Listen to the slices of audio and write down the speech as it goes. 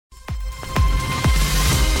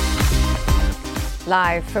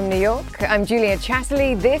Live from New York, I'm Julia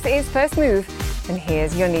Chatterley. This is First Move, and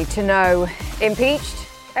here's your need to know. Impeached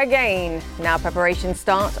again. Now preparations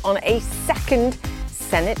start on a second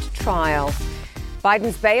Senate trial.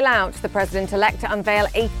 Biden's bailout, the president-elect to unveil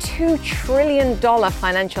a $2 trillion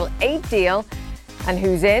financial aid deal. And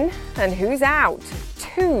who's in and who's out?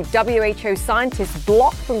 2 WHO scientists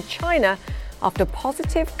blocked from China after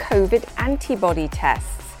positive COVID antibody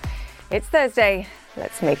tests. It's Thursday.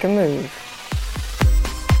 Let's make a move.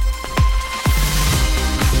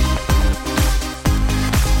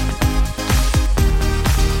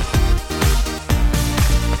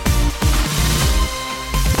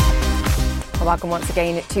 Welcome once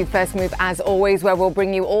again to First Move, as always, where we'll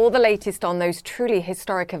bring you all the latest on those truly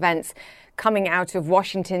historic events coming out of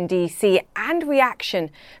Washington, D.C. and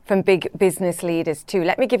reaction from big business leaders, too.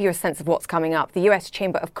 Let me give you a sense of what's coming up. The U.S.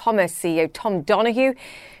 Chamber of Commerce CEO Tom Donahue,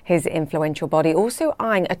 his influential body, also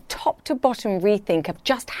eyeing a top-to-bottom rethink of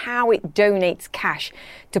just how it donates cash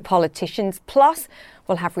to politicians. Plus,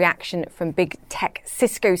 we'll have reaction from big tech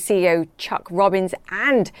Cisco CEO Chuck Robbins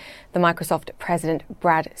and the Microsoft president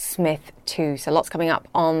Brad Smith too. So lots coming up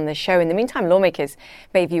on the show. In the meantime, lawmakers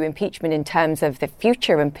may view impeachment in terms of the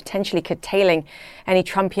future and potentially curtailing any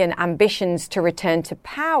Trumpian ambitions to return to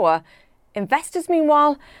power. Investors,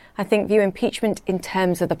 meanwhile, I think view impeachment in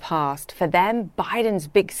terms of the past. For them, Biden's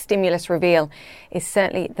big stimulus reveal is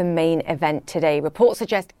certainly the main event today. Reports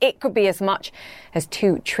suggest it could be as much as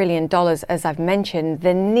 $2 trillion, as I've mentioned.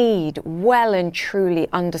 The need well and truly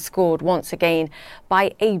underscored once again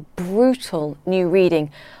by a brutal new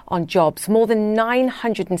reading on jobs. More than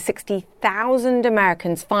 960,000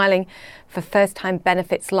 Americans filing for first-time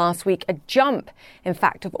benefits last week, a jump, in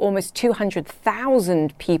fact, of almost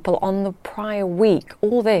 200,000 people on the prior week.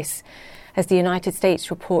 All this as the United States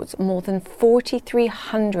reports more than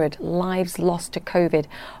 4,300 lives lost to COVID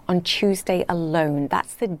on Tuesday alone.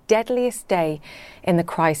 That's the deadliest day in the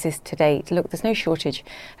crisis to date. Look, there's no shortage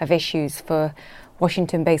of issues for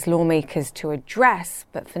Washington-based lawmakers to address,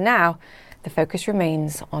 but for now, the focus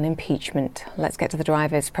remains on impeachment. Let's get to the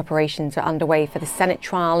drivers. Preparations are underway for the Senate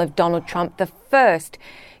trial of Donald Trump, the first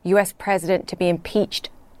U.S. president to be impeached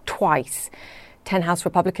twice. 10 House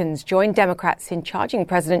Republicans joined Democrats in charging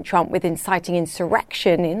President Trump with inciting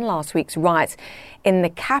insurrection in last week's riots in the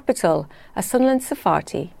Capitol. As Sunland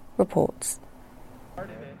Safati reports.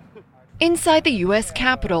 Inside the U.S.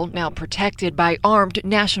 Capitol, now protected by armed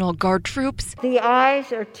National Guard troops. The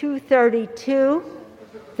ayes are 232.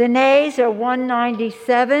 The nays are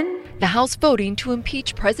 197. The House voting to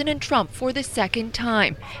impeach President Trump for the second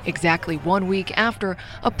time, exactly 1 week after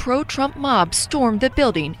a pro-Trump mob stormed the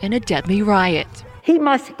building in a deadly riot. He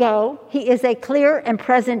must go. He is a clear and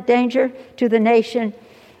present danger to the nation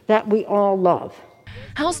that we all love.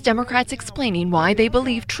 House Democrats explaining why they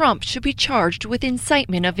believe Trump should be charged with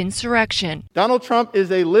incitement of insurrection. Donald Trump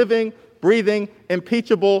is a living, breathing,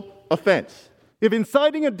 impeachable offense. If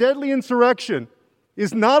inciting a deadly insurrection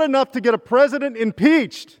is not enough to get a president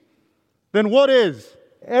impeached, then what is?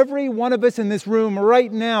 Every one of us in this room right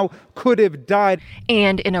now could have died.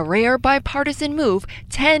 And in a rare bipartisan move,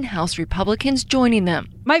 10 House Republicans joining them.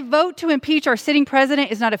 My vote to impeach our sitting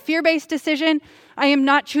president is not a fear-based decision. I am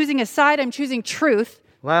not choosing a side. I'm choosing truth.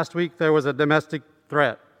 Last week, there was a domestic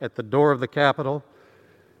threat at the door of the Capitol,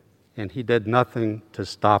 and he did nothing to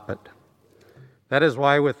stop it. That is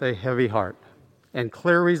why, with a heavy heart and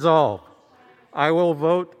clear resolve, I will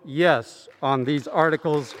vote yes on these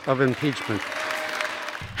articles of impeachment.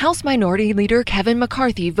 House Minority Leader Kevin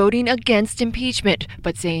McCarthy voting against impeachment,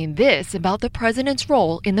 but saying this about the president's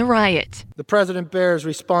role in the riot. The president bears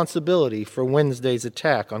responsibility for Wednesday's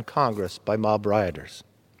attack on Congress by mob rioters.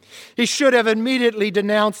 He should have immediately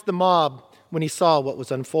denounced the mob when he saw what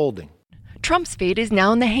was unfolding. Trump's fate is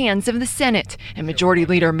now in the hands of the Senate, and Majority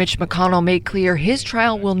Leader Mitch McConnell made clear his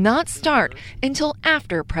trial will not start until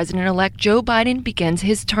after President-elect Joe Biden begins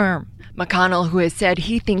his term. McConnell, who has said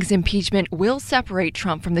he thinks impeachment will separate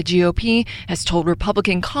Trump from the GOP, has told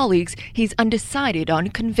Republican colleagues he's undecided on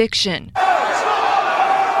conviction.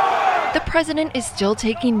 The president is still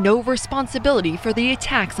taking no responsibility for the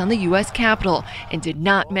attacks on the U.S. Capitol and did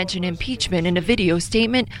not mention impeachment in a video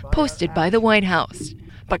statement posted by the White House.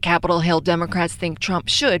 But Capitol Hill Democrats think Trump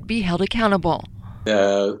should be held accountable.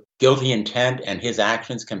 The guilty intent and his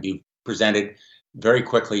actions can be presented very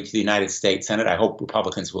quickly to the United States Senate. I hope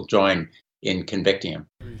Republicans will join in convicting him.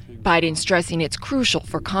 Biden stressing it's crucial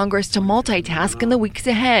for Congress to multitask in the weeks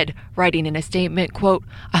ahead, writing in a statement, quote,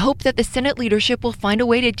 "I hope that the Senate leadership will find a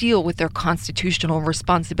way to deal with their constitutional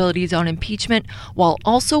responsibilities on impeachment while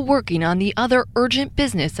also working on the other urgent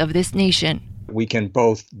business of this nation." We can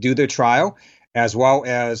both do the trial as well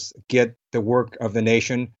as get the work of the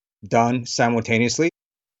nation done simultaneously.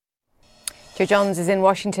 Joe Johns is in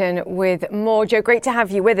Washington with more. Joe, great to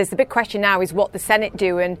have you with us. The big question now is what the Senate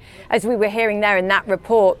do. And as we were hearing there in that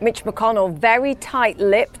report, Mitch McConnell very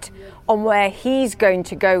tight-lipped on where he's going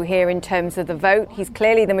to go here in terms of the vote. He's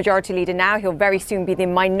clearly the majority leader now. He'll very soon be the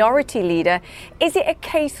minority leader. Is it a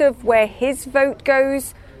case of where his vote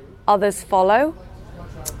goes, others follow?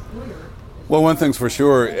 Well, one thing's for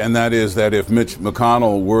sure, and that is that if Mitch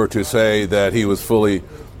McConnell were to say that he was fully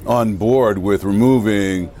on board with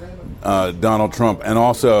removing Donald Trump and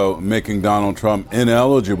also making Donald Trump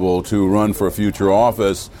ineligible to run for future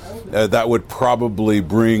office, that would probably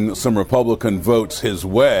bring some Republican votes his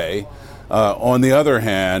way. On the other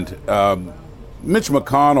hand, Mitch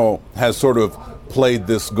McConnell has sort of played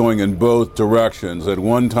this going in both directions. At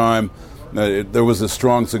one time, there was a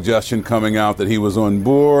strong suggestion coming out that he was on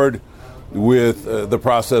board with the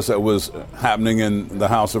process that was happening in the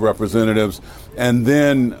House of Representatives. And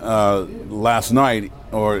then last night,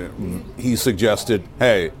 he suggested,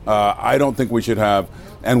 hey, I don't think we should have,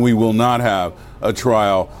 and we will not have, a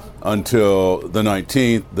trial until the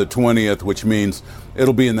 19th, the 20th, which means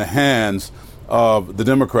it'll be in the hands of the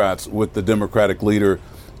Democrats with the Democratic leader,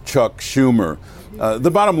 Chuck Schumer.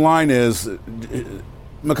 The bottom line is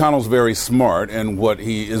McConnell's very smart, and what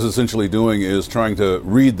he is essentially doing is trying to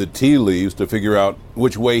read the tea leaves to figure out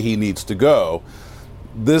which way he needs to go.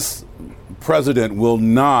 This president will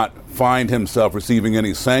not find himself receiving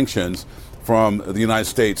any sanctions from the United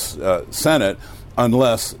States Senate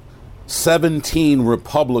unless 17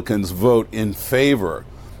 Republicans vote in favor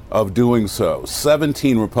of doing so.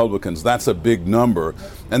 17 Republicans, that's a big number.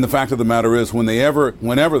 And the fact of the matter is,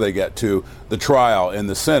 whenever they get to the trial in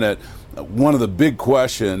the Senate, one of the big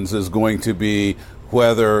questions is going to be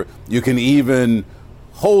whether you can even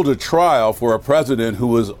hold a trial for a president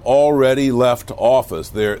who has already left office.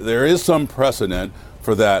 There is some precedent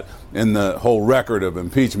for that in the whole record of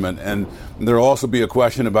impeachment. And there'll also be a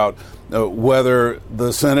question about whether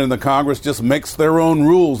the Senate and the Congress just makes their own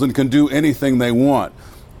rules and can do anything they want.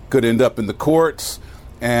 Could end up in the courts.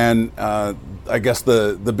 And I guess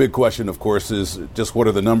the big question, of course, is just what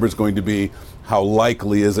are the numbers going to be? How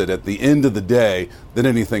likely is it at the end of the day that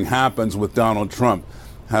anything happens with Donald Trump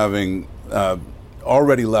having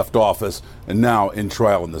already left office and now in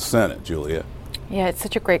trial in the Senate, Julia? Yeah, it's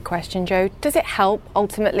such a great question, Joe. Does it help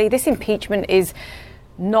ultimately? This impeachment is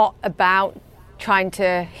not about trying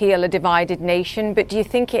to heal a divided nation, but do you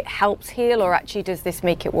think it helps heal, or actually does this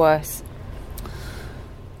make it worse?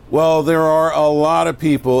 Well, there are a lot of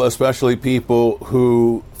people, especially people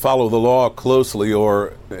who follow the law closely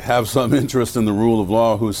or have some interest in the rule of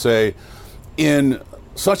law, who say in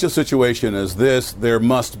such a situation as this, there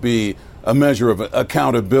must be a measure of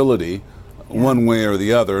accountability one way or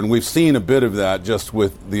the other. And we've seen a bit of that just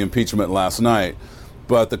with the impeachment last night.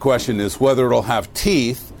 But the question is whether it'll have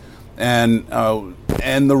teeth and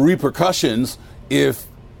the repercussions if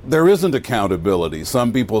there isn't accountability.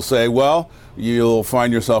 Some people say, well, you'll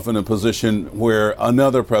find yourself in a position where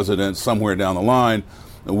another president somewhere down the line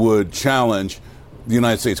would challenge the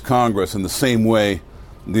United States Congress in the same way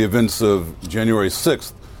the events of January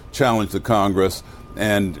 6th challenged the Congress.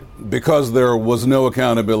 And because there was no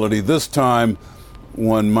accountability this time,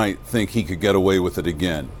 one might think he could get away with it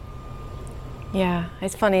again. Yeah,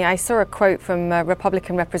 it's funny. I saw a quote from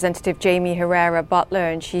Republican Representative Jamie Herrera Butler,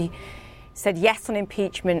 and she said, yes, on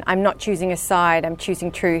impeachment, I'm not choosing a side, I'm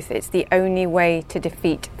choosing truth. It's the only way to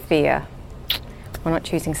defeat fear. We're not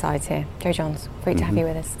choosing sides here. Joe Johns, great to have you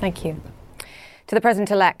with us. Thank you. To the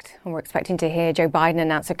President-elect, and we're expecting to hear Joe Biden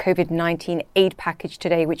announce a Covid-19 aid package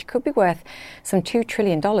today, which could be worth some $2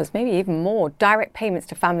 trillion, maybe even more. Direct payments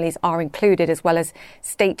to families are included, as well as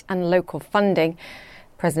state and local funding.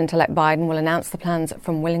 President-elect Biden will announce the plans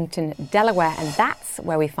from Wilmington, Delaware, and that's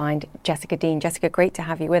where we find Jessica Dean. Jessica, great to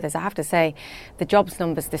have you with us. I have to say, the jobs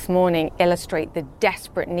numbers this morning illustrate the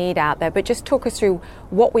desperate need out there, but just talk us through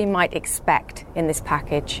what we might expect in this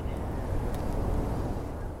package.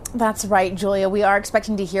 That's right, Julia. We are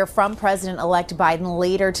expecting to hear from President-elect Biden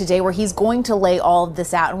later today, where he's going to lay all of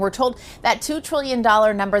this out. And we're told that $2 trillion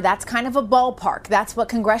number, that's kind of a ballpark. That's what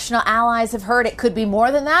congressional allies have heard. It could be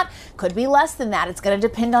more than that, could be less than that. It's going to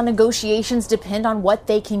depend on negotiations, depend on what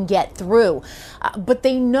they can get through. But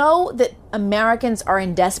they know that Americans are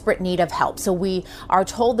in desperate need of help. So we are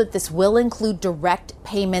told that this will include direct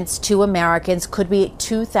payments to Americans, could be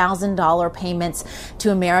 $2,000 payments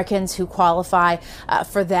to Americans who qualify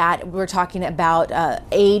for that. We're talking about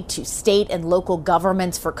aid to state and local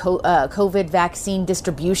governments for COVID vaccine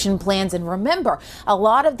distribution plans. And remember, a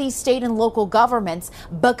lot of these state and local governments,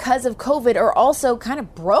 because of COVID, are also kind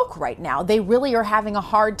of broke right now. They really are having a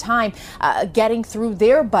hard time getting through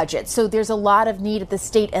their budget. So there's a lot of need at the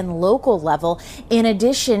state and local level, in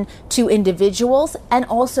addition to individuals and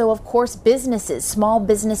also, of course, businesses. Small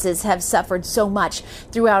businesses have suffered so much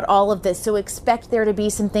throughout all of this. So expect there to be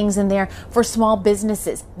some things in there for small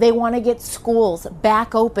businesses. They want to get schools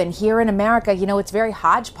back open. Here in America, you know, it's very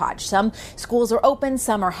hodgepodge. Some schools are open,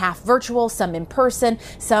 some are half virtual, some in person,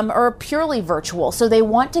 some are purely virtual. So they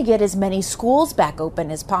want to get as many schools back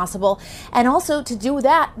open as possible. And also to do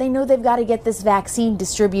that, they know they've got to get this vaccine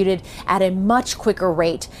distributed at a much quicker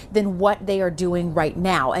rate than what they are doing right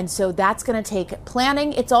now. And so that's going to take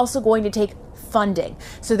planning. It's also going to take funding.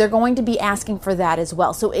 So they're going to be asking for that as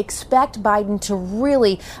well. So expect Biden to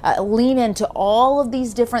really lean into all of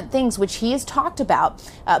these different things, which he has talked about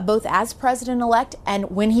both as president-elect and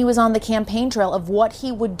when he was on the campaign trail, of what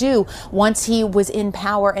he would do once he was in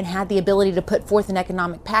power and had the ability to put forth an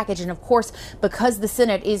economic package. And of course, because the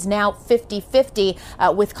Senate is now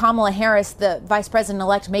 50-50 with Kamala Harris, the vice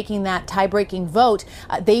president-elect, making that tie-breaking vote,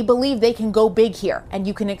 they believe they can go big here. And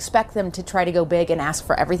you can expect them to try to go big and ask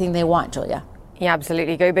for everything they want, Julia. Yeah,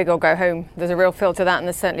 absolutely. Go big or go home. There's a real feel to that, and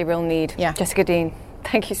there's certainly real need. Yeah. Jessica Dean,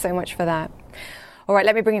 thank you so much for that. All right,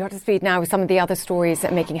 let me bring you up to speed now with some of the other stories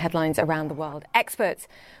that are making headlines around the world. Experts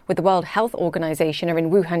with the World Health Organization are in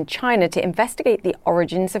Wuhan, China, to investigate the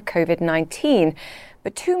origins of COVID-19.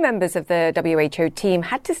 But 2 members of the WHO team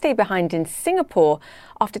had to stay behind in Singapore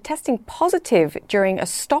after testing positive during a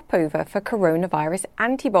stopover for coronavirus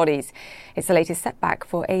antibodies. It's the latest setback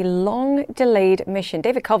for a long-delayed mission.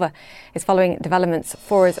 David Culver is following developments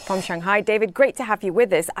for us from Shanghai. David, great to have you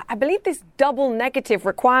with us. I believe this double negative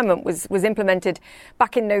requirement was implemented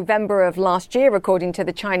back in November of last year, according to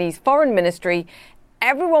the Chinese Foreign Ministry.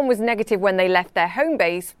 Everyone was negative when they left their home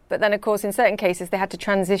base, but then, of course, in certain cases, they had to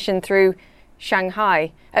transition through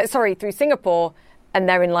through Singapore, and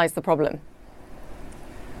therein lies the problem.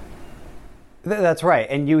 That's right.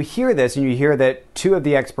 And you hear this, and you hear that 2 of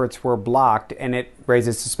the experts were blocked, and it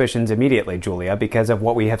raises suspicions immediately, Julia, because of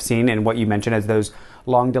what we have seen and what you mentioned as those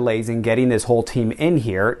long delays in getting this whole team in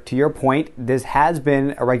here. To your point, this has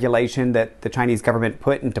been a regulation that the Chinese government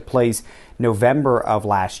put into place November of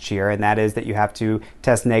last year, and that is that you have to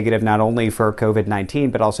test negative not only for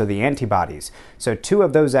COVID-19, but also the antibodies. So 2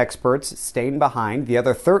 of those experts staying behind. The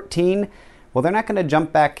other 13, well, they're not going to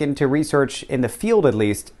jump back into research in the field, at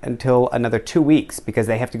least, until another 2 weeks, because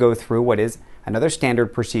they have to go through what is another standard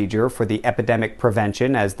procedure for the epidemic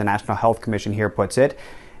prevention, as the National Health Commission here puts it,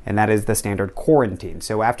 and that is the standard quarantine.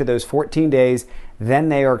 So after those 14 days, then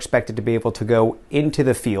they are expected to be able to go into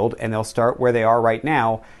the field, and they'll start where they are right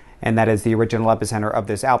now, and that is the original epicenter of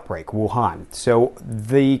this outbreak, Wuhan. So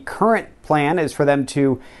the current plan is for them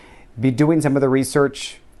to be doing some of the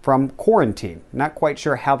research from quarantine. Not quite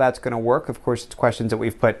sure how that's going to work. Of course, it's questions that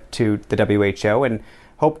we've put to the WHO and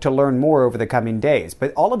hope to learn more over the coming days.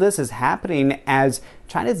 But all of this is happening as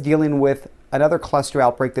China's dealing with another cluster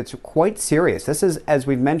outbreak that's quite serious. This is, as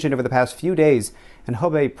we've mentioned over the past few days, in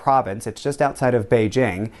Hubei province. It's just outside of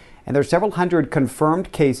Beijing. And there's several hundred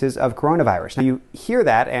confirmed cases of coronavirus. Now, you hear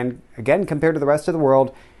that, and again, compared to the rest of the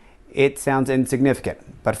world, it sounds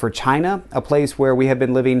insignificant. But for China, a place where we have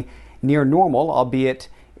been living near normal, albeit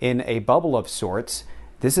in a bubble of sorts,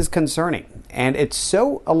 this is concerning. And it's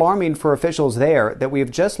so alarming for officials there that we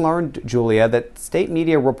have just learned, Julia, that state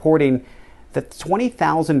media reporting that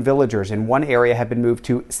 20,000 villagers in one area have been moved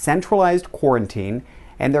to centralized quarantine,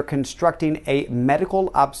 and they're constructing a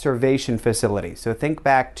medical observation facility. So think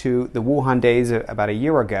back to the Wuhan days about a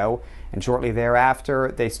year ago, and shortly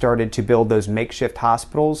thereafter, they started to build those makeshift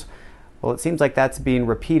hospitals. Well, it seems like that's being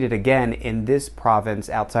repeated again in this province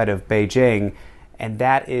outside of Beijing, and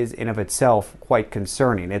that is in of itself quite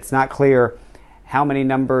concerning. It's not clear how many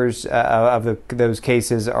numbers of those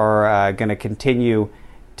cases are going to continue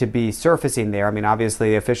to be surfacing there. I mean,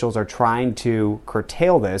 obviously, officials are trying to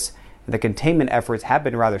curtail this. The containment efforts have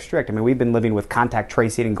been rather strict. I mean, we've been living with contact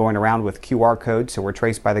tracing and going around with QR codes, so we're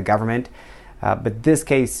traced by the government. But this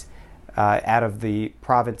case out of the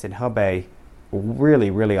province in Hubei,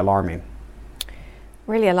 really, really alarming.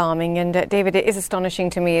 Really alarming. And David, it is astonishing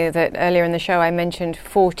to me that earlier in the show I mentioned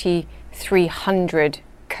 4,300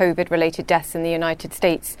 COVID-related deaths in the United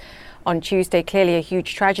States on Tuesday. Clearly a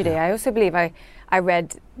huge tragedy. I also believe I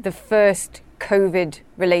read the first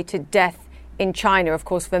COVID-related death in China, of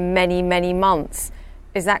course, for many, many months.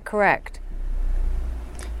 Is that correct?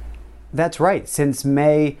 That's right, since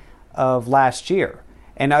May of last year.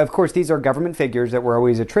 And of course, these are government figures that we're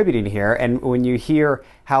always attributing here. And when you hear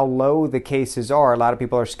how low the cases are, a lot of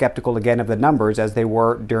people are skeptical again of the numbers as they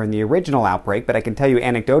were during the original outbreak. But I can tell you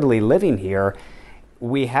anecdotally, living here,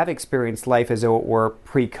 we have experienced life as though it were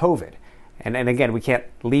pre-COVID. And again, we can't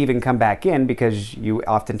leave and come back in because you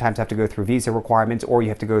oftentimes have to go through visa requirements or you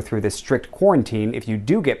have to go through this strict quarantine if you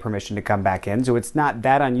do get permission to come back in. So it's not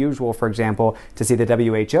that unusual, for example, to see the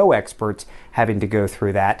WHO experts having to go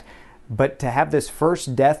through that. But to have this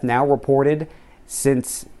first death now reported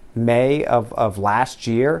since May of last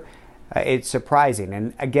year, it's surprising.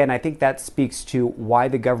 And again, I think that speaks to why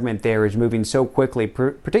the government there is moving so quickly,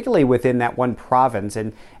 particularly within that one province.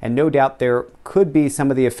 And no doubt there could be some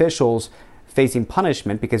of the officials facing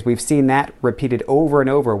punishment because we've seen that repeated over and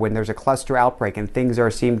over when there's a cluster outbreak and things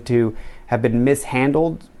seem to have been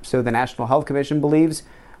mishandled. So the National Health Commission believes,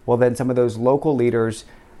 well, then some of those local leaders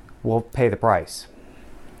will pay the price.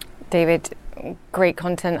 David, great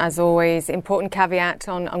content as always. Important caveat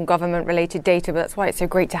on government-related data, but that's why it's so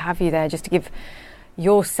great to have you there, just to give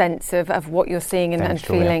your sense of what you're seeing and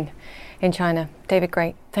feeling in China. David,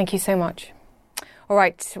 great. Thank you so much. All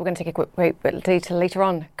right, we're going to take a quick break, but later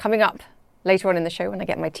on, coming up later on in the show when I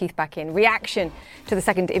get my teeth back in, reaction to the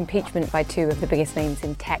second impeachment by two of the biggest names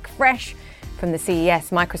in tech. Fresh from the CES,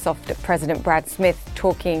 Microsoft President Brad Smith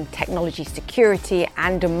talking technology security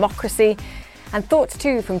and democracy. And thoughts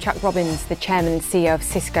too from Chuck Robbins, the chairman and CEO of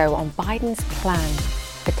Cisco, on Biden's plan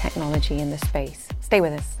for technology in the space. Stay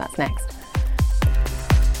with us, that's next.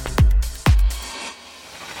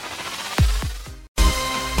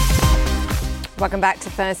 Welcome back to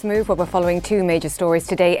First Move, where we're following two major stories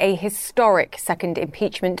today. A historic second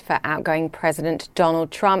impeachment for outgoing President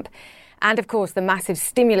Donald Trump. And of course, the massive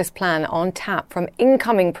stimulus plan on tap from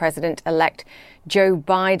incoming President-elect Joe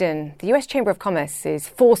Biden. The US Chamber of Commerce is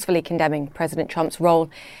forcefully condemning President Trump's role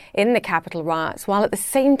in the Capitol riots, while at the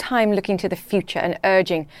same time looking to the future and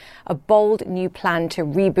urging a bold new plan to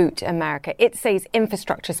reboot America. It says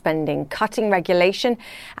infrastructure spending, cutting regulation,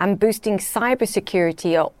 and boosting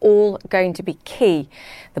cybersecurity are all going to be key.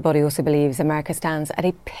 The body also believes America stands at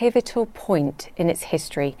a pivotal point in its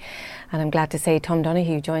history. And I'm glad to say Tom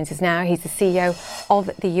Donohue joins us now. He's the CEO of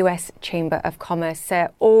the US Chamber of Commerce.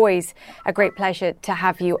 Always a great pleasure to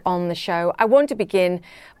have you on the show. I want to begin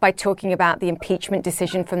by talking about the impeachment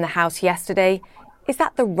decision from the House yesterday. Is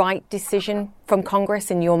that the right decision from Congress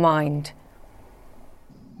in your mind?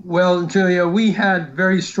 Well, Julia, we had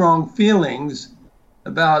very strong feelings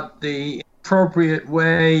about the appropriate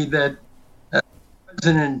way that the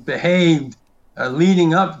president behaved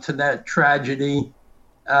leading up to that tragedy.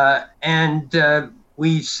 And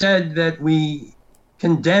we said that we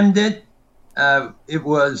condemned it. It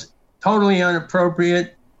was totally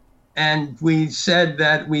inappropriate. And we said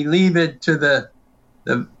that we leave it to the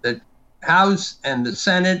House and the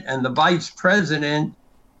Senate and the Vice President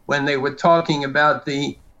when they were talking about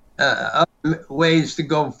the other ways to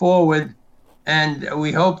go forward. And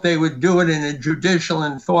we hope they would do it in a judicial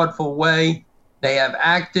and thoughtful way. They have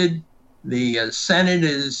acted. The Senate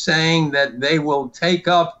is saying that they will take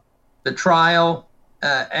up the trial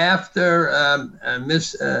after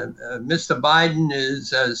Mr. Biden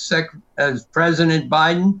is as President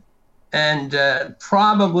Biden, and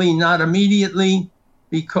probably not immediately,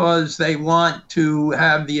 because they want to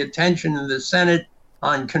have the attention of the Senate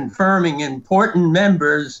on confirming important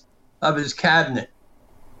members of his cabinet.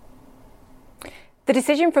 The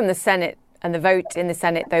decision from the Senate and the vote in the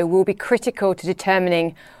Senate, though, will be critical to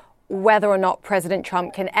determining whether or not President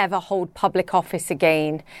Trump can ever hold public office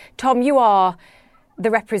again. Tom, you are the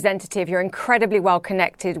representative. You're incredibly well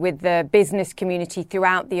connected with the business community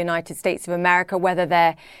throughout the United States of America, whether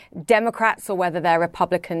they're Democrats or whether they're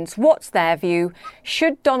Republicans. What's their view?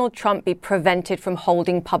 Should Donald Trump be prevented from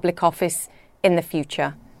holding public office in the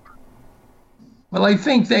future? Well, I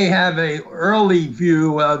think they have an early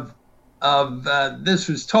view of this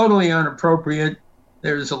was totally inappropriate.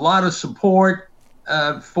 There's a lot of support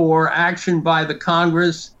for action by the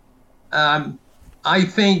Congress. I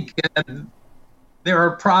think there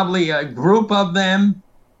are probably a group of them.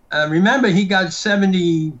 Remember, he got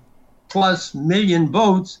 70 plus million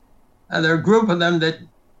votes. There are a group of them that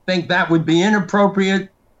think that would be inappropriate.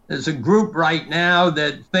 There's a group right now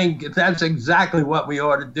that think that's exactly what we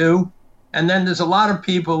ought to do. And then there's a lot of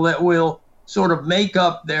people that will sort of make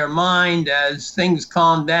up their mind as things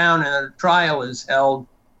calm down and a trial is held.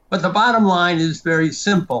 But the bottom line is very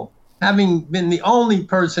simple. Having been the only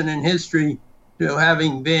person in history to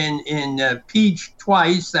having been impeached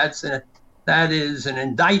twice, that's that is an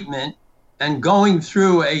indictment and going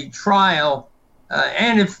through a trial.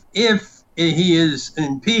 And if he is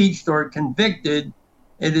impeached or convicted,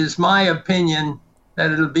 it is my opinion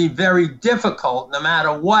that it'll be very difficult, no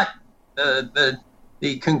matter what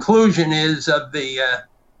the conclusion is of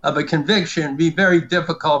a conviction, be very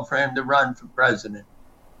difficult for him to run for president.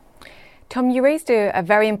 Tom, you raised a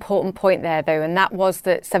very important point there, though, and that was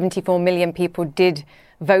that 74 million people did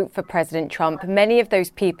vote for President Trump. Many of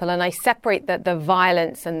those people, and I separate the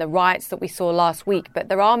violence and the riots that we saw last week, but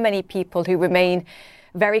there are many people who remain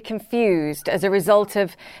very confused as a result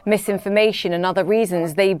of misinformation and other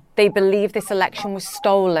reasons. They believe this election was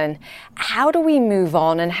stolen. How do we move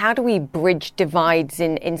on, and how do we bridge divides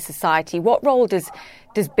in society? What role does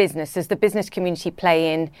the business community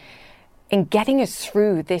play in getting us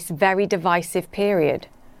through this very divisive period?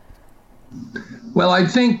 Well, I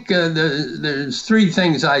think there's three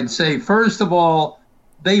things I'd say. First of all,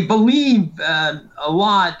 they believe a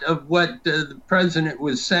lot of what the president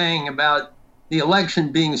was saying about the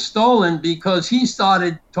election being stolen, because he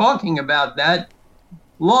started talking about that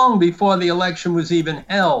long before the election was even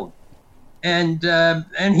held. And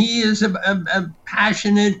he is a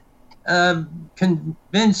passionate,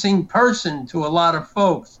 convincing person to a lot of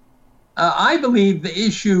folks. I believe the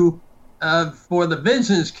issue for the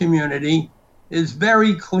business community is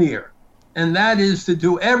very clear, and that is to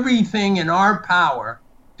do everything in our power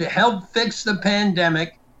to help fix the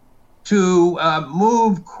pandemic, to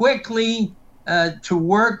move quickly to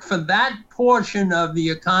work for that portion of the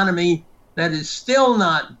economy that is still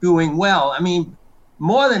not doing well. I mean,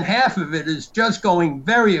 more than half of it is just going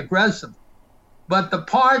very aggressive. But the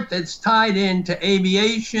part that's tied into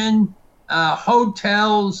aviation,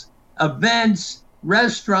 hotels, events,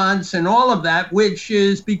 restaurants, and all of that, which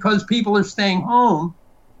is because people are staying home,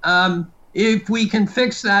 if we can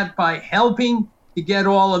fix that by helping to get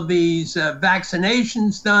all of these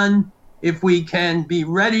vaccinations done, if we can be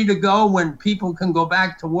ready to go when people can go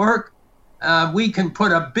back to work, we can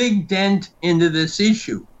put a big dent into this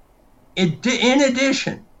issue. In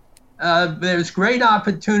addition, there's great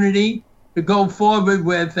opportunity to go forward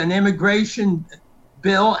with an immigration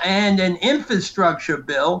bill and an infrastructure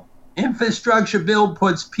bill. Infrastructure bill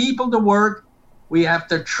puts people to work. We have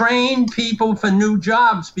to train people for new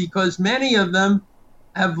jobs, because many of them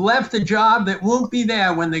have left a job that won't be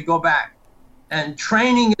there when they go back. And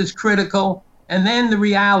training is critical. And then the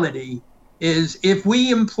reality is, if we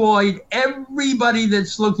employed everybody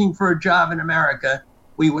that's looking for a job in America,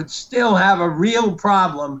 we would still have a real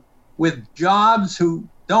problem with jobs who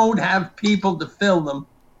don't have people to fill them.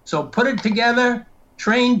 So put it together,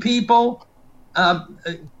 train people,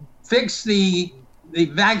 fix the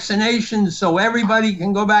vaccinations so everybody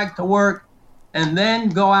can go back to work, and then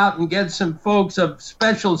go out and get some folks of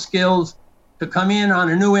special skills to come in on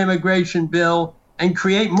a new immigration bill and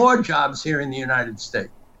create more jobs here in the United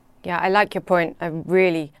States. Yeah, I like your point. I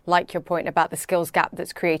really like your point about the skills gap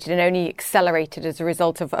that's created and only accelerated as a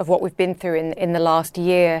result of what we've been through in the last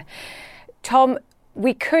year. Tom,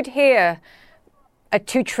 we could hear a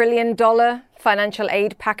 $2 trillion financial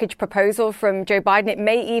aid package proposal from Joe Biden. It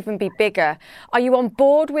may even be bigger. Are you on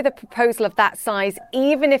board with a proposal of that size,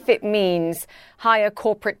 even if it means higher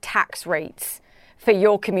corporate tax rates for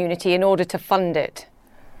your community in order to fund it?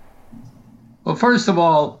 Well, first of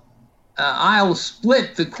all, I'll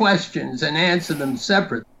split the questions and answer them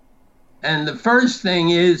separately. And the first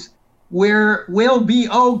thing is, we'll be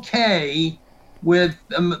okay with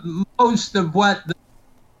most of what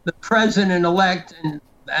the president-elect, and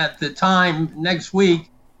at the time next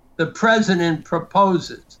week, the president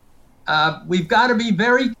proposes. We've got to be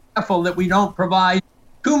very careful that we don't provide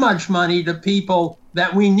too much money to people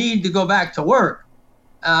that we need to go back to work.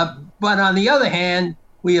 But on the other hand,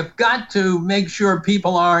 we have got to make sure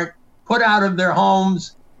people aren't put out of their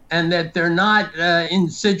homes and that they're not in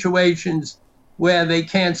situations where they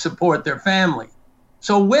can't support their family.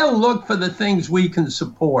 So we'll look for the things we can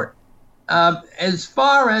support. As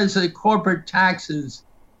far as the corporate taxes,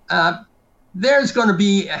 there's going to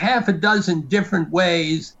be a half a dozen different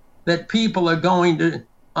ways that people are going to,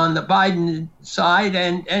 on the Biden side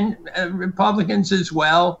and Republicans as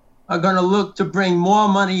well, are going to look to bring more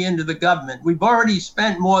money into the government. We've already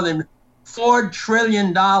spent more than $4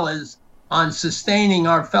 trillion on sustaining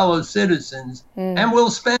our fellow citizens, and we'll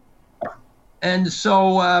spend more. And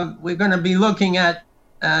so we're going to be looking at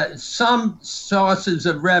some sources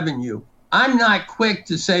of revenue. I'm not quick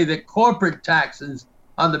to say that corporate taxes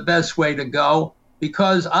are the best way to go,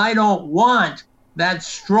 because I don't want that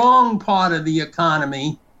strong part of the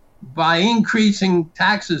economy, by increasing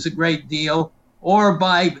taxes a great deal or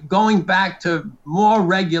by going back to more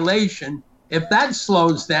regulation. If that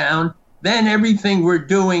slows down, then everything we're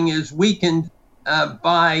doing is weakened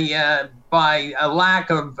by a lack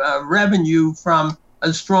of revenue from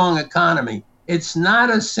a strong economy. It's not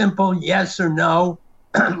a simple yes or no.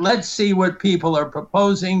 Let's see what people are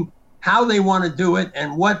proposing, how they want to do it,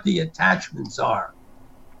 and what the attachments are.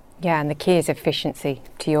 Yeah, and the key is efficiency,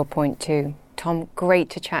 to your point too. Tom,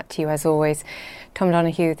 great to chat to you as always. Tom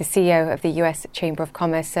Donohue, the CEO of the US Chamber of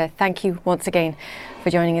Commerce. Thank you once again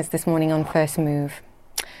for joining us this morning on First Move.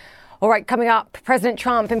 All right, coming up, President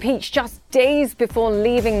Trump impeached just days before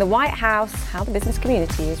leaving the White House. How the business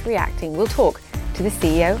community is reacting. We'll talk to the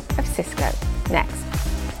CEO of Cisco next.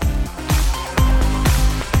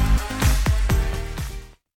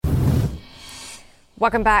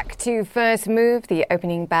 Welcome back to First Move. The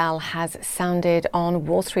opening bell has sounded on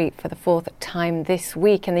Wall Street for the fourth time this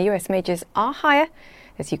week, and the US majors are higher,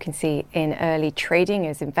 as you can see in early trading,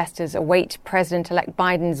 as investors await President-elect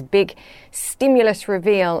Biden's big stimulus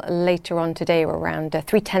reveal later on today. We're around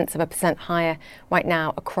 0.3% higher right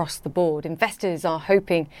now across the board. Investors are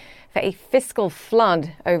hoping for a fiscal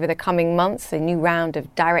flood over the coming months, a new round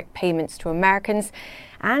of direct payments to Americans,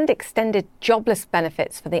 and extended jobless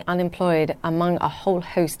benefits for the unemployed, among a whole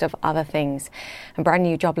host of other things. And brand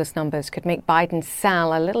new jobless numbers could make Biden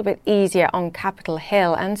sell a little bit easier on Capitol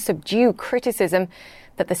Hill and subdue criticism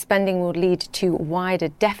that the spending will lead to wider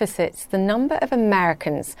deficits. The number of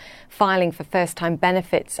Americans filing for first-time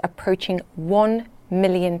benefits approaching 1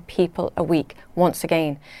 million people a week once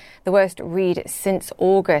again. The worst read since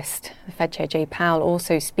August. The Fed Chair Jay Powell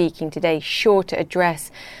also speaking today, sure to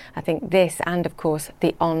address, I think, this and, of course,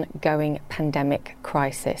 the ongoing pandemic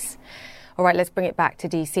crisis. All right, let's bring it back to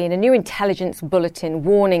DC. In a new intelligence bulletin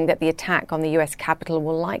warning that the attack on the US Capitol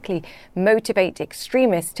will likely motivate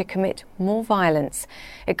extremists to commit more violence.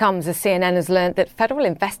 It comes as CNN has learned that federal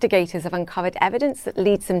investigators have uncovered evidence that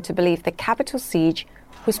leads them to believe the Capitol siege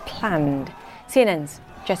was planned. CNN's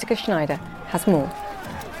Jessica Schneider has more.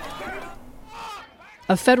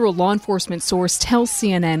 A federal law enforcement source tells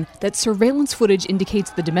CNN that surveillance footage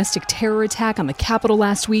indicates the domestic terror attack on the Capitol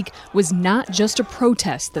last week was not just a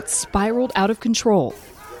protest that spiraled out of control.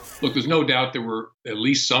 Look, there's no doubt there were at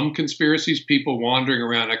least some conspiracies, people wandering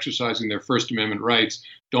around exercising their First Amendment rights.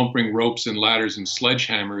 Don't bring ropes and ladders and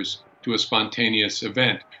sledgehammers to a spontaneous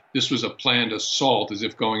event. This was a planned assault, as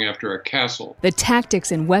if going after a castle. The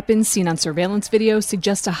tactics and weapons seen on surveillance video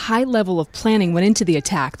suggest a high level of planning went into the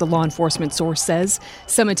attack, the law enforcement source says.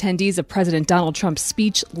 Some attendees of President Donald Trump's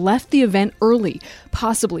speech left the event early,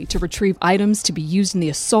 possibly to retrieve items to be used in the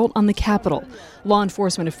assault on the Capitol. Law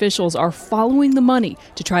enforcement officials are following the money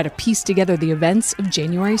to try to piece together the events of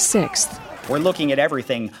January 6th. We're looking at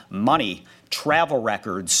everything: money, travel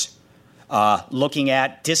records, looking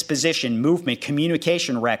at disposition, movement,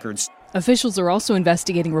 communication records. Officials are also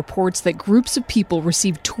investigating reports that groups of people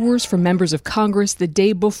received tours from members of Congress the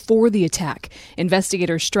day before the attack.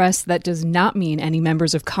 Investigators stress that does not mean any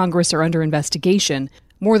members of Congress are under investigation.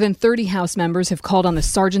 More than 30 House members have called on the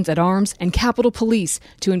sergeants at arms and Capitol Police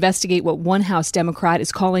to investigate what one House Democrat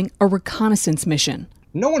is calling a reconnaissance mission.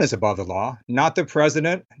 No one is above the law, not the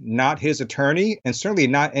president, not his attorney, and certainly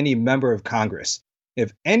not any member of Congress.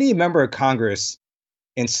 If any member of Congress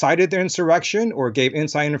incited the insurrection or gave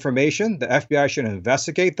inside information, the FBI should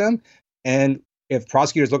investigate them. And if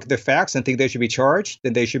prosecutors look at the facts and think they should be charged,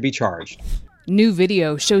 then they should be charged. New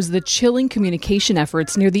video shows the chilling communication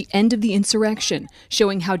efforts near the end of the insurrection,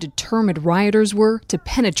 showing how determined rioters were to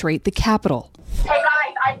penetrate the Capitol. Hey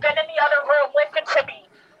guys, I've been in the other room. Listen to me.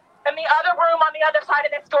 In the other room on the other side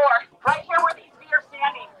of this door, right here where these feet are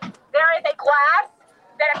standing, there is a glass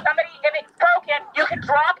that if it's broken, you can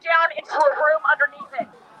drop down into a room underneath it.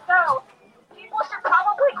 So people should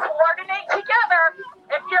probably coordinate together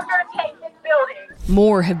if you're going to take this building.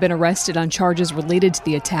 More have been arrested on charges related to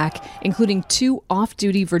the attack, including 2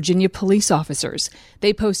 off-duty Virginia police officers.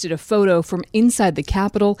 They posted a photo from inside the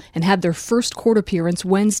Capitol and had their first court appearance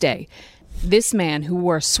Wednesday. This man, who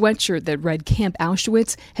wore a sweatshirt that read Camp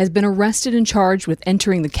Auschwitz, has been arrested and charged with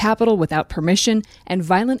entering the Capitol without permission and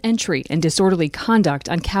violent entry and disorderly conduct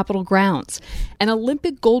on Capitol grounds. An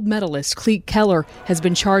Olympic gold medalist, Cleet Keller, has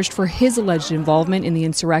been charged for his alleged involvement in the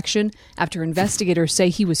insurrection after investigators say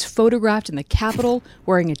he was photographed in the Capitol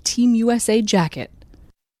wearing a Team USA jacket.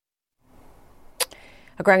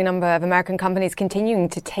 A growing number of American companies continuing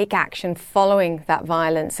to take action following that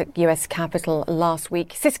violence at US Capitol last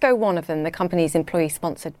week. Cisco, one of them, the company's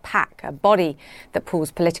employee-sponsored PAC, a body that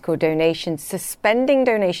pools political donations, suspending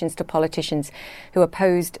donations to politicians who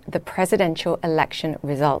opposed the presidential election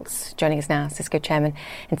results. Joining us now, Cisco Chairman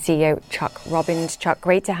and CEO Chuck Robbins. Chuck,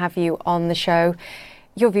 great to have you on the show.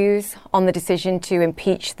 Your views on the decision to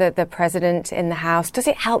impeach the president in the House, does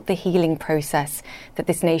it help the healing process that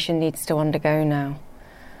this nation needs to undergo now?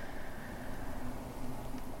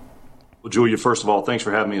 Well, Julia, first of all, thanks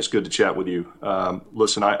for having me. It's good to chat with you.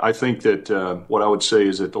 Listen, I think that what I would say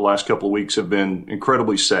is that the last couple of weeks have been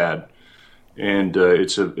incredibly sad, and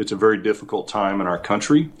it's a very difficult time in our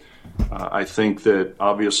country. I think that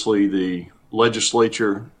obviously the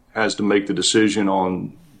legislature has to make the decision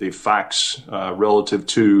on the facts relative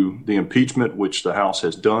to the impeachment, which the House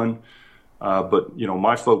has done. But,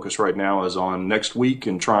 my focus right now is on next week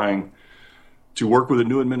and trying to work with a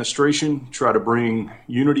new administration, try to bring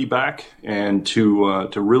unity back, and to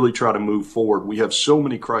really try to move forward. We have so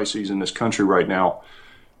many crises in this country right now,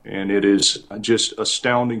 and it is just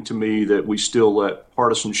astounding to me that we still let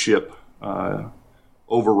partisanship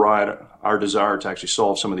override our desire to actually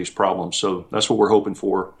solve some of these problems. So that's what we're hoping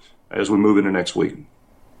for as we move into next week.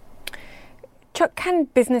 Chuck, can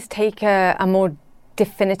business take a more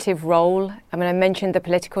definitive role? I mean, I mentioned the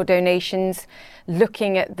political donations,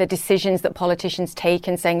 looking at the decisions that politicians take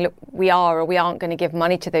and saying, look, we are or we aren't going to give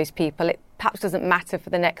money to those people. It perhaps doesn't matter for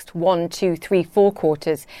the next 1, 2, 3, 4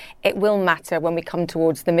 quarters. It will matter when we come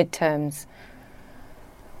towards the midterms.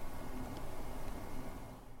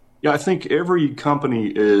 Yeah, I think every company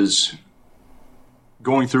is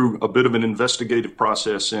going through a bit of an investigative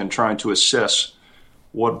process and trying to assess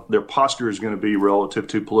what their posture is going to be relative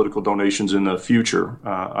to political donations in the future.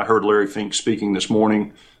 I heard Larry Fink speaking this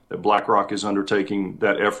morning that BlackRock is undertaking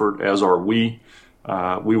that effort, as are we.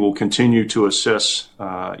 We will continue to assess,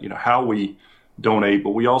 how we donate, but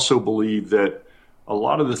we also believe that a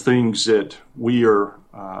lot of the things that we are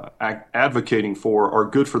advocating for are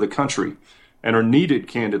good for the country and are needed,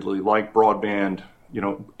 candidly, like broadband,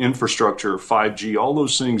 infrastructure, 5G. All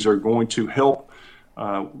those things are going to help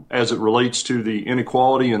as it relates to the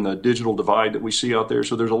inequality and the digital divide that we see out there.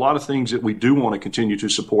 So there's a lot of things that we do want to continue to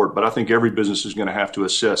support, but I think every business is going to have to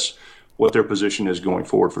assess what their position is going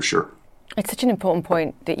forward for sure. It's such an important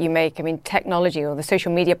point that you make. I mean, technology or the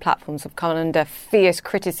social media platforms have come under fierce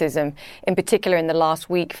criticism, in particular in the last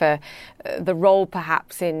week for the role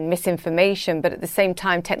perhaps in misinformation. But at the same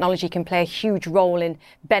time, technology can play a huge role in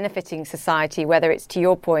benefiting society, whether it's, to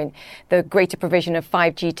your point, the greater provision of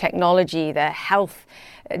 5G technology, the health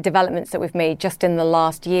developments that we've made just in the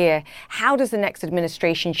last year. How does the next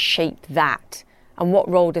administration shape that? And what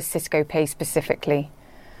role does Cisco play specifically?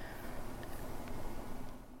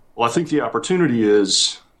 Well, I think the opportunity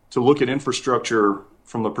is to look at infrastructure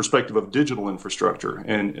from the perspective of digital infrastructure.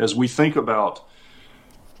 And as we think about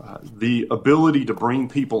the ability to bring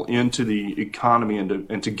people into the economy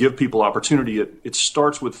and to give people opportunity, it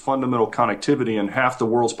starts with fundamental connectivity, and half the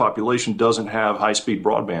world's population doesn't have high-speed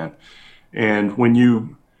broadband. And when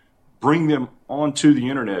you bring them onto the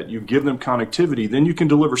internet, you give them connectivity, then you can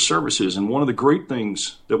deliver services. And one of the great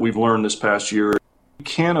things that we've learned this past year, we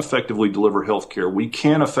can effectively deliver healthcare. We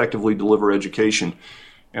can effectively deliver education.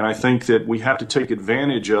 And I think that we have to take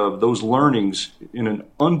advantage of those learnings in an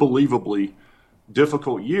unbelievably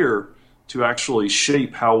difficult year to actually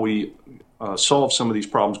shape how we solve some of these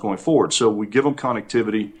problems going forward. So we give them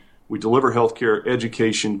connectivity, we deliver healthcare,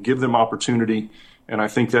 education, give them opportunity. And I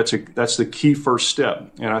think that's the key first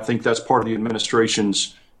step. And I think that's part of the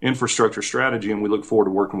administration's infrastructure strategy, and we look forward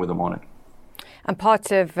to working with them on it. And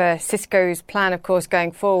part of Cisco's plan, of course,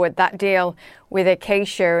 going forward, that deal with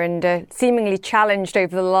Acacia, and seemingly challenged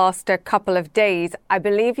over the last couple of days. I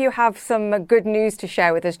believe you have some good news to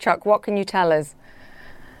share with us, Chuck. What can you tell us?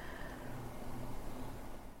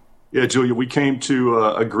 Yeah, Julia, we came to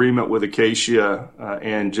agreement with Acacia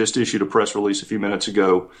and just issued a press release a few minutes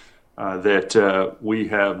ago that we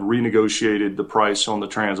have renegotiated the price on the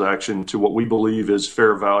transaction to what we believe is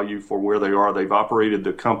fair value for where they are. They've operated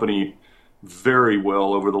the company very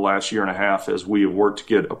well over the last year and a half as we have worked to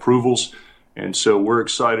get approvals. And so we're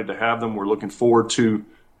excited to have them. We're looking forward to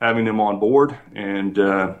having them on board and,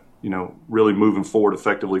 really moving forward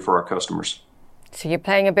effectively for our customers. So you're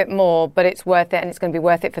paying a bit more, but it's worth it, and it's going to be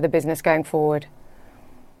worth it for the business going forward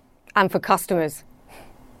and for customers.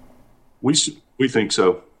 We think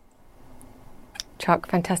so. Chuck,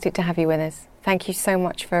 fantastic to have you with us. Thank you so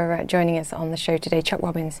much for joining us on the show today. Chuck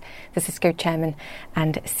Robbins, the Cisco chairman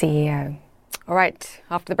and CEO. All right,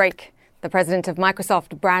 after the break, the president of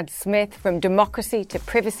Microsoft, Brad Smith, from democracy to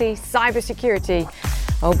privacy, cybersecurity.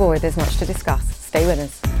 Oh boy, there's much to discuss. Stay with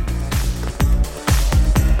us.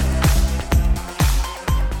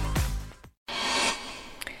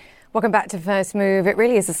 Welcome back to First Move. It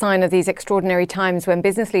really is a sign of these extraordinary times when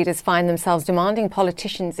business leaders find themselves demanding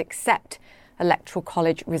politicians accept electoral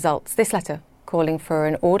college results. This letter calling for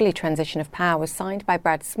an orderly transition of power was signed by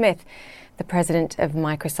Brad Smith, the president of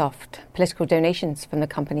Microsoft. Political donations from the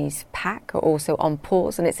company's PAC are also on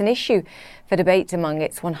pause, and it's an issue for debate among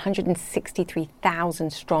its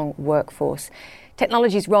 163,000 strong workforce.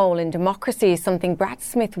 Technology's role in democracy is something Brad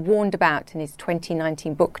Smith warned about in his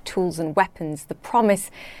 2019 book, Tools and Weapons, The Promise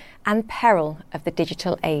and Peril of the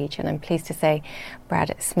Digital Age. And I'm pleased to say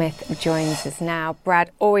Brad Smith joins us now. Brad,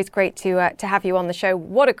 always great to have you on the show.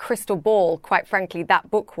 What a crystal ball, quite frankly, that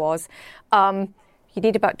book was. You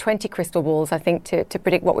need about 20 crystal balls, I think, to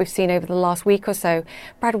predict what we've seen over the last week or so.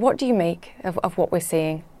 Brad, what do you make of what we're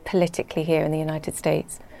seeing politically here in the United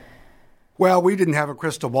States? Well, we didn't have a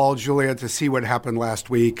crystal ball, Julia, to see what happened last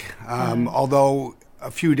week. Although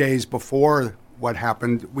a few days before what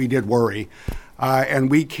happened, we did worry. And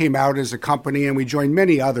we came out as a company, and we joined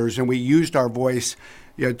many others, and we used our voice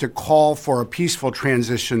to call for a peaceful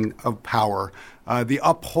transition of power, the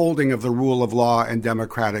upholding of the rule of law and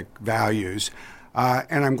democratic values.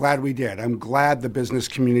 And I'm glad we did. I'm glad the business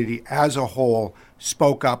community as a whole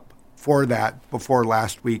spoke up for that before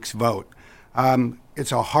last week's vote.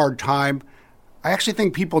 It's a hard time. I actually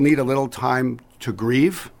think people need a little time to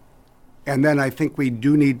grieve, and then I think we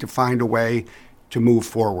do need to find a way to move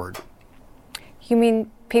forward. You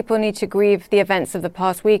mean people need to grieve the events of the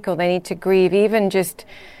past week, or they need to grieve even just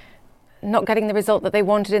not getting the result that they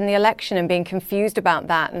wanted in the election and being confused about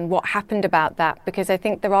that and what happened about that? Because I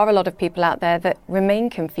think there are a lot of people out there that remain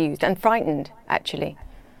confused and frightened, actually.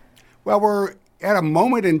 Well, we're at a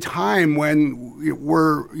moment in time when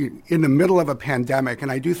we're in the middle of a pandemic,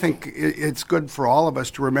 and I do think it's good for all of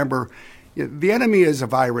us to remember the enemy is a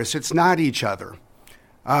virus. It's not each other.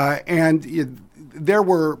 And there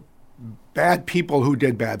were bad people who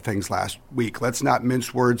did bad things last week. Let's not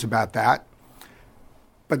mince words about that.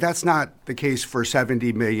 But that's not the case for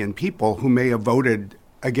 70 million people who may have voted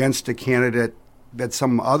against a candidate that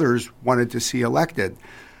some others wanted to see elected.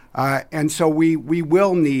 And so we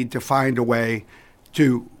will need to find a way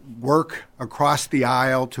to work across the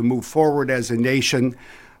aisle to move forward as a nation.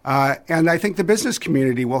 And I think the business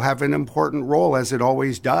community will have an important role, as it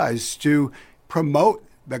always does, to promote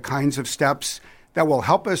the kinds of steps that will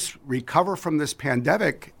help us recover from this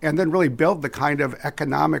pandemic and then really build the kind of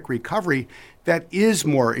economic recovery that is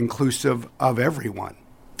more inclusive of everyone.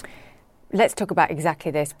 Let's talk about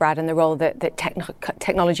exactly this, Brad, and the role that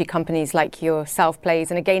technology companies like yourself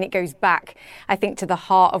plays. And again, it goes back, I think, to the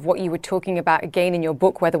heart of what you were talking about again in your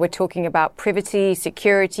book, whether we're talking about privacy,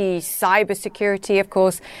 security, cybersecurity, of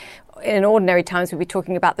course. In ordinary times, we'd be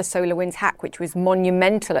talking about the SolarWinds hack, which was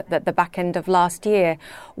monumental at the back end of last year.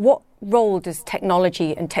 What role does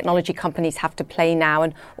technology and technology companies have to play now?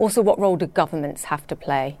 And also, what role do governments have to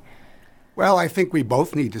play? Well, I think we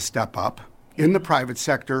both need to step up in the private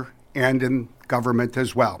sector and in government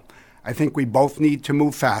as well. I think we both need to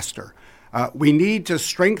move faster. We need to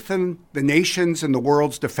strengthen the nation's and the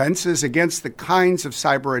world's defenses against the kinds of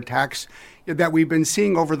cyber attacks that we've been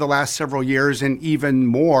seeing over the last several years, and even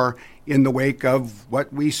more in the wake of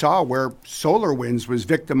what we saw, where SolarWinds was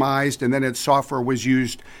victimized and then its software was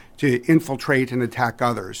used to infiltrate and attack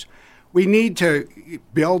others. We need to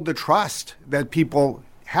build the trust that people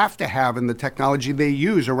have to have in the technology they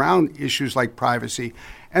use around issues like privacy.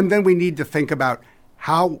 And then we need to think about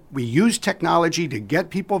how we use technology to get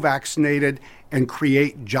people vaccinated and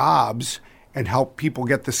create jobs and help people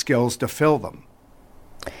get the skills to fill them.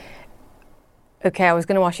 Okay, I was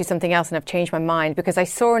going to ask you something else and I've changed my mind, because I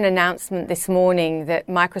saw an announcement this morning that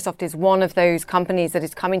Microsoft is one of those companies that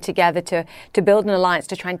is coming together to build an alliance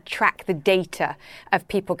to try and track the data of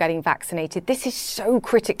people getting vaccinated. This is so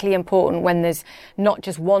critically important when there's not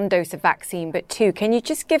just one dose of vaccine, but two. Can you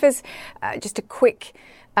just give us just a quick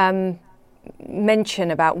mention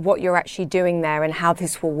about what you're actually doing there and how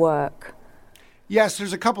this will work? Yes,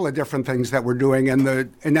 there's a couple of different things that we're doing, and the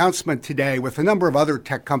announcement today with a number of other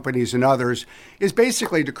tech companies and others is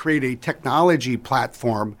basically to create a technology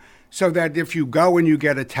platform so that if you go and you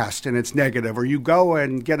get a test and it's negative, or you go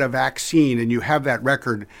and get a vaccine and you have that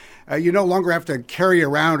record, you no longer have to carry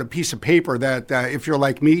around a piece of paper that if you're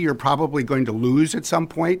like me, you're probably going to lose at some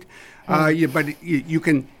point. But you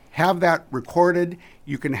can have that recorded.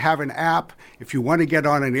 You can have an app. If you want to get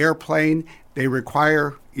on an airplane, they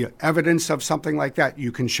require evidence of something like that.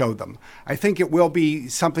 You can show them. I think it will be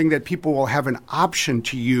something that people will have an option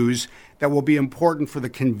to use that will be important for the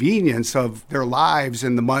convenience of their lives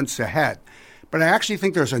in the months ahead. But I actually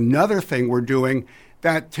think there's another thing we're doing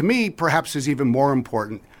that, to me, perhaps is even more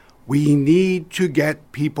important. We need to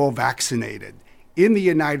get people vaccinated in the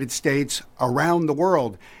United States, around the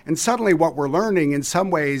world. And suddenly what we're learning in some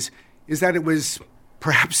ways is that it was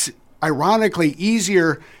perhaps ironically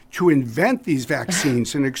easier to invent these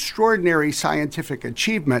vaccines, an extraordinary scientific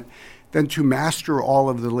achievement, than to master all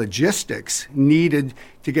of the logistics needed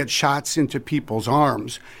to get shots into people's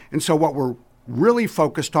arms. And so what we're really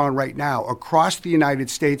focused on right now across the United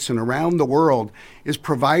States and around the world is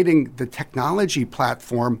providing the technology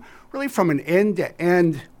platform really from an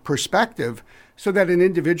end-to-end perspective so that an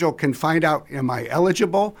individual can find out, am I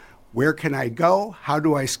eligible? Where can I go? How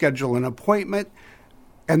do I schedule an appointment?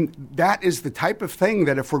 And that is the type of thing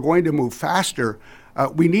that if we're going to move faster,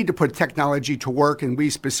 we need to put technology to work, and we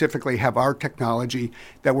specifically have our technology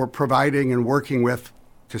that we're providing and working with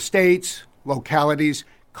to states, localities,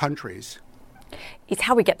 countries. It's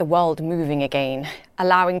how we get the world moving again,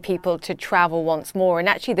 allowing people to travel once more. And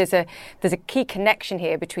actually, there's a key connection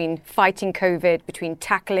here between fighting COVID, between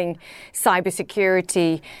tackling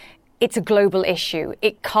cybersecurity. It's a global issue.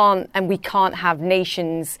 It can't, and we can't have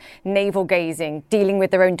nations navel gazing, dealing with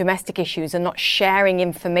their own domestic issues and not sharing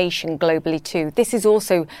information globally too. This is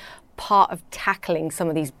also part of tackling some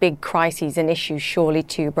of these big crises and issues, surely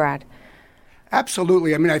too, Brad.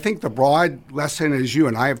 Absolutely. I mean, I think the broad lesson, as you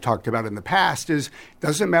and I have talked about in the past, is it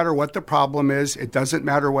doesn't matter what the problem is. It doesn't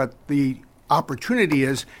matter what the opportunity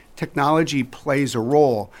is. Technology plays a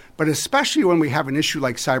role, but especially when we have an issue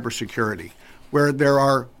like cybersecurity, where there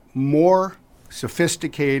are more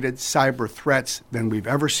sophisticated cyber threats than we've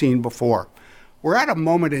ever seen before. We're at a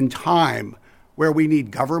moment in time where we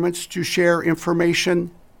need governments to share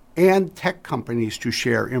information and tech companies to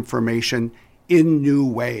share information in new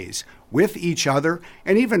ways with each other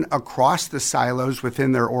and even across the silos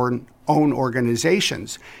within their own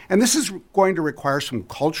organizations. And this is going to require some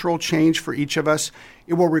cultural change for each of us.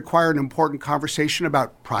 It will require an important conversation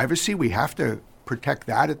about privacy. We have to protect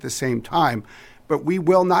that at the same time. But we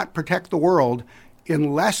will not protect the world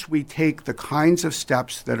unless we take the kinds of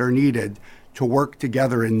steps that are needed to work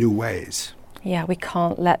together in new ways. Yeah, we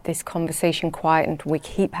can't let this conversation quiet, and we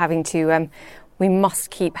keep having to, we must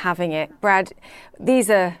keep having it. Brad, these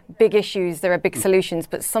are big issues, there are big solutions,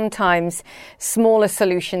 but sometimes smaller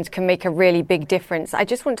solutions can make a really big difference. I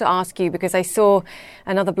just want to ask you, because I saw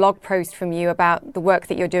another blog post from you about the work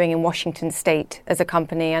that you're doing in Washington State as a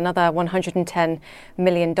company, another $110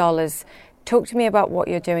 million. Talk to me about what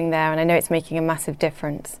you're doing there, and I know it's making a massive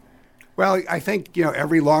difference. Well, I think,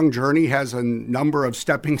 every long journey has a number of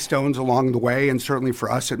stepping stones along the way, and certainly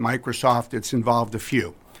for us at Microsoft, it's involved a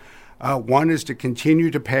few. One is to continue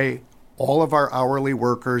to pay all of our hourly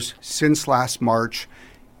workers since last March,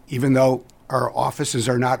 even though our offices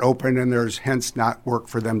are not open and there's hence not work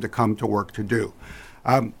for them to come to work to do.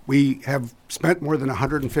 We have spent more than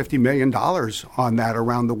 $150 million on that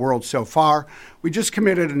around the world so far. We just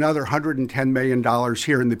committed another $110 million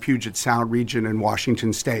here in the Puget Sound region in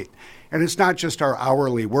Washington State. And it's not just our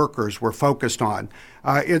hourly workers we're focused on.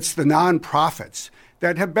 It's the nonprofits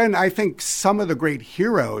that have been, I think, some of the great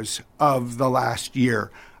heroes of the last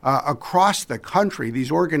year. Across the country,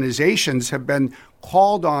 these organizations have been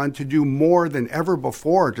called on to do more than ever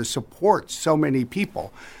before to support so many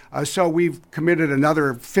people. So we've committed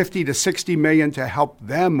another $50 to $60 million to help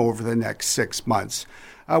them over the next 6 months.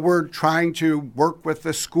 We're trying to work with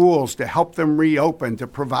the schools to help them reopen, to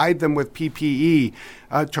provide them with PPE,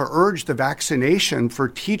 to urge the vaccination for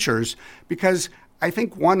teachers, because I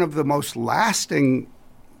think one of the most lasting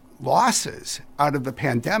losses out of the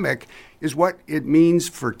pandemic is what it means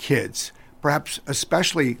for kids, perhaps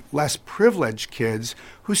especially less privileged kids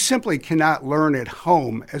who simply cannot learn at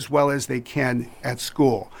home as well as they can at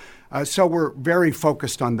school. So we're very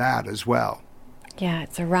focused on that as well. Yeah,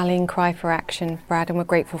 it's a rallying cry for action, Brad, and we're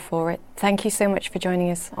grateful for it. Thank you so much for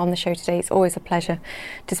joining us on the show today. It's always a pleasure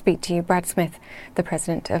to speak to you. Brad Smith, the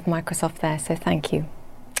president of Microsoft there, so thank you.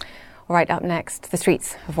 All right, up next, the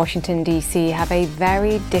streets of Washington, D.C. have a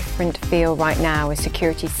very different feel right now as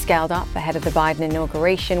security scaled up ahead of the Biden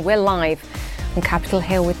inauguration. We're live on Capitol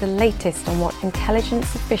Hill with the latest on what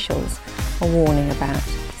intelligence officials are warning about.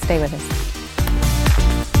 Stay with us.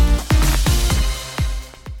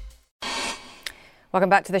 Welcome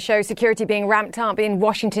back to the show. Security being ramped up in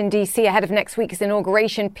Washington, D.C. ahead of next week's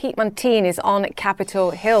inauguration. Pete Muntean is on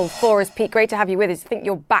Capitol Hill for us. Pete, great to have you with us. I think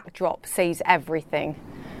your backdrop says everything.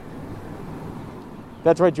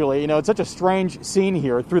 That's right, Julie. It's such a strange scene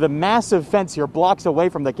here. Through the massive fence here, blocks away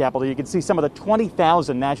from the Capitol, you can see some of the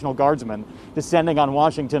 20,000 National Guardsmen descending on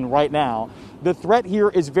Washington right now. The threat here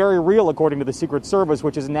is very real, according to the Secret Service,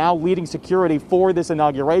 which is now leading security for this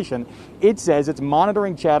inauguration. It says it's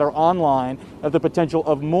monitoring chatter online of the potential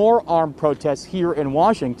of more armed protests here in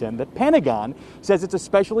Washington. The Pentagon says it's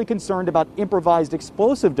especially concerned about improvised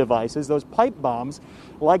explosive devices, those pipe bombs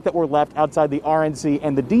like that were left outside the RNC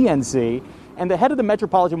and the DNC. And the head of the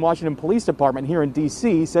Metropolitan Washington Police Department here in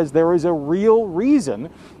D.C. says there is a real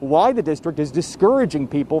reason why the district is discouraging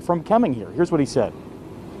people from coming here. Here's what he said.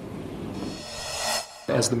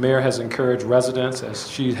 As the mayor has encouraged residents, as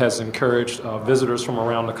she has encouraged visitors from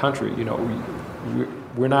around the country,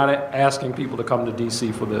 we're not asking people to come to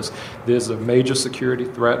D.C. for this. There's a major security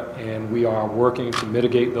threat, and we are working to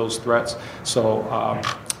mitigate those threats. So,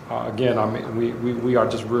 again, we are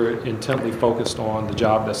just very intently focused on the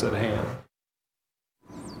job that's at hand.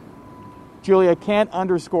 Julia, can't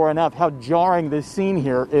underscore enough how jarring this scene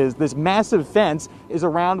here is. This massive fence is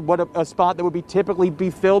around a spot that would typically be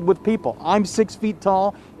filled with people. I'm 6 feet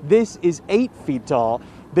tall. This is 8 feet tall.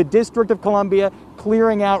 The District of Columbia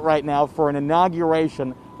clearing out right now for an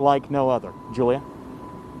inauguration like no other. Julia?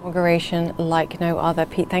 Inauguration like no other.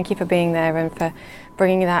 Pete, thank you for being there and for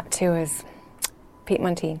bringing that to us. Pete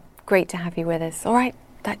Muntean, great to have you with us. All right,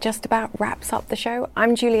 that just about wraps up the show.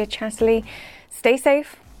 I'm Julia Chatterley. Stay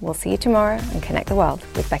safe. We'll see you tomorrow, and Connect the World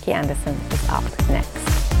with Becky Anderson is up next.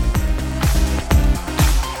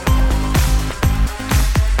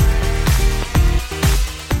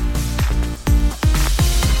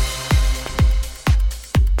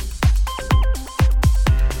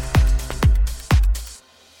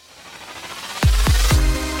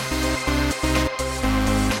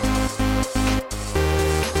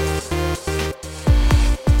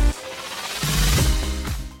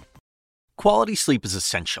 Quality sleep is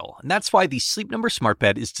essential, and that's why the Sleep Number Smart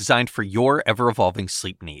Bed is designed for your ever-evolving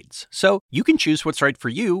sleep needs. So you can choose what's right for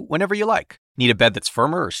you whenever you like. Need a bed that's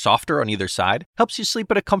firmer or softer on either side? Helps you sleep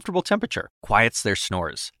at a comfortable temperature. Quiets their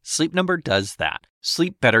snores. Sleep Number does that.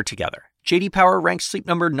 Sleep better together. J.D. Power ranks Sleep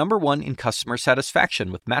Number #1 in customer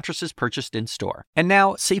satisfaction with mattresses purchased in-store. And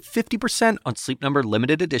now, save 50% on Sleep Number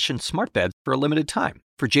Limited Edition Smart Beds for a limited time.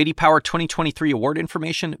 For J.D. Power 2023 award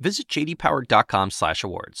information, visit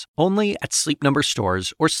jdpower.com/awards. Only at Sleep Number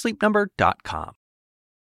stores or sleepnumber.com.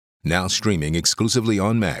 Now streaming exclusively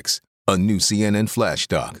on Max, a new CNN Flash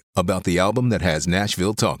doc about the album that has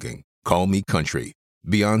Nashville talking, Call Me Country.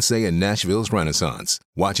 Beyoncé and Nashville's Renaissance.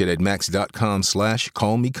 Watch it at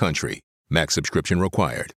max.com/callmecountry. Max subscription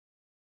required.